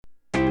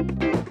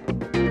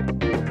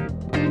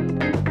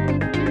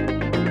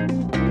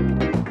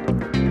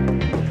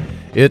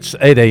It's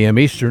 8 a.m.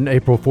 Eastern,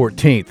 April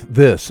 14th.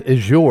 This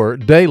is your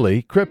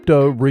daily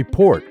crypto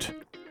report.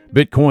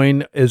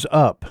 Bitcoin is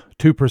up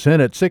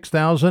 2% at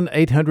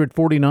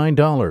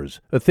 $6,849.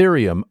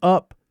 Ethereum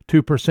up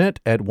 2%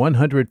 at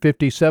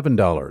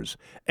 $157.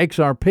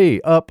 XRP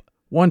up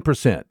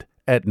 1%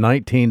 at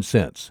 19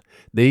 cents.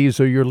 These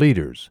are your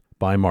leaders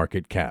by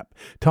market cap.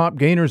 Top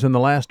gainers in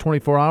the last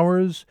 24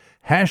 hours,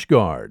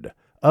 HashGuard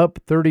up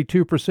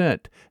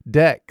 32%,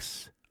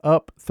 DEX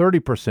up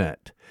 30%,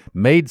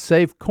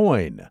 MadeSafe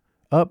Coin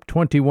up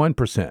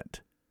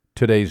 21%.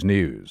 Today's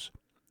news.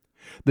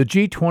 The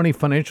G20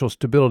 Financial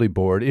Stability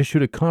Board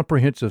issued a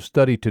comprehensive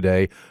study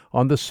today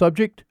on the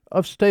subject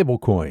of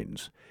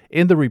stablecoins.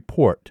 In the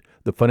report,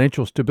 the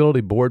Financial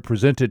Stability Board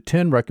presented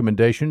 10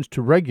 recommendations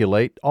to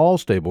regulate all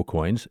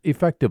stablecoins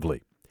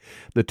effectively.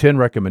 The 10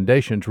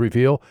 recommendations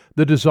reveal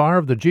the desire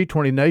of the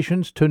G20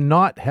 nations to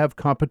not have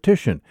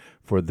competition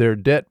for their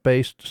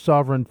debt-based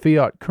sovereign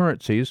fiat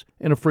currencies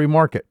in a free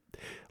market.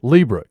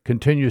 Libra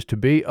continues to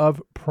be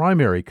of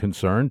primary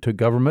concern to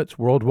governments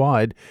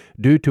worldwide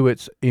due to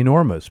its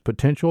enormous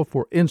potential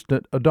for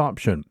instant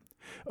adoption.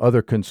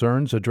 Other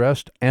concerns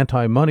addressed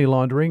anti-money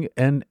laundering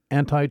and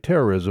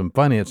anti-terrorism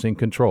financing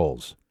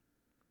controls.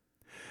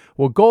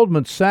 Well,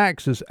 Goldman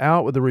Sachs is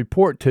out with a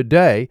report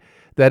today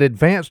that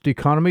advanced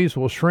economies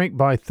will shrink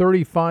by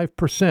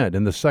 35%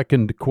 in the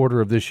second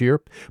quarter of this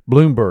year.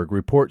 Bloomberg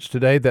reports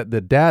today that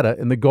the data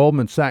in the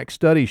Goldman Sachs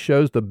study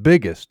shows the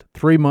biggest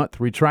three-month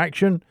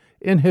retraction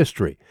in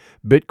history.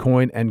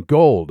 Bitcoin and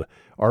gold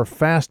are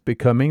fast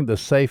becoming the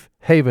safe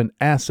haven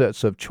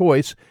assets of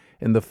choice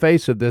in the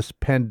face of this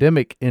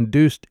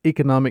pandemic-induced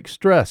economic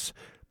stress.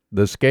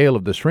 The scale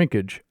of the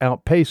shrinkage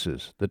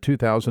outpaces the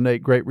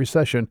 2008 Great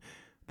Recession,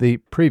 the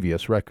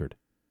previous record.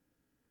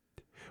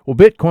 Well,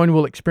 Bitcoin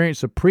will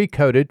experience a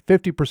pre-coded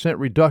 50%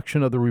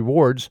 reduction of the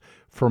rewards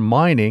for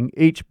mining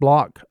each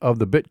block of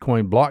the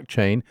Bitcoin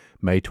blockchain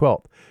May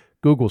 12th.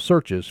 Google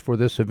searches for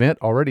this event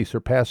already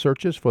surpassed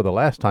searches for the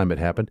last time it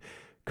happened.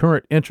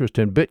 Current interest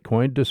in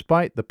Bitcoin,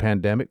 despite the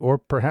pandemic, or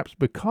perhaps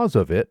because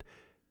of it,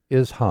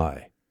 is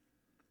high.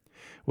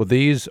 Well,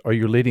 these are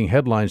your leading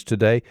headlines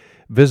today.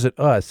 Visit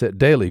us at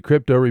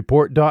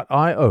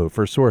dailycryptoreport.io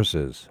for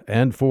sources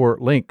and for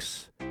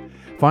links.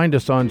 Find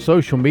us on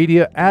social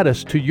media, add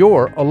us to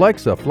your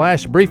Alexa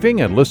Flash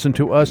Briefing, and listen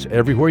to us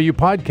everywhere you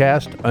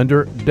podcast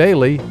under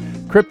Daily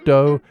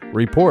Crypto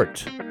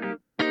Report.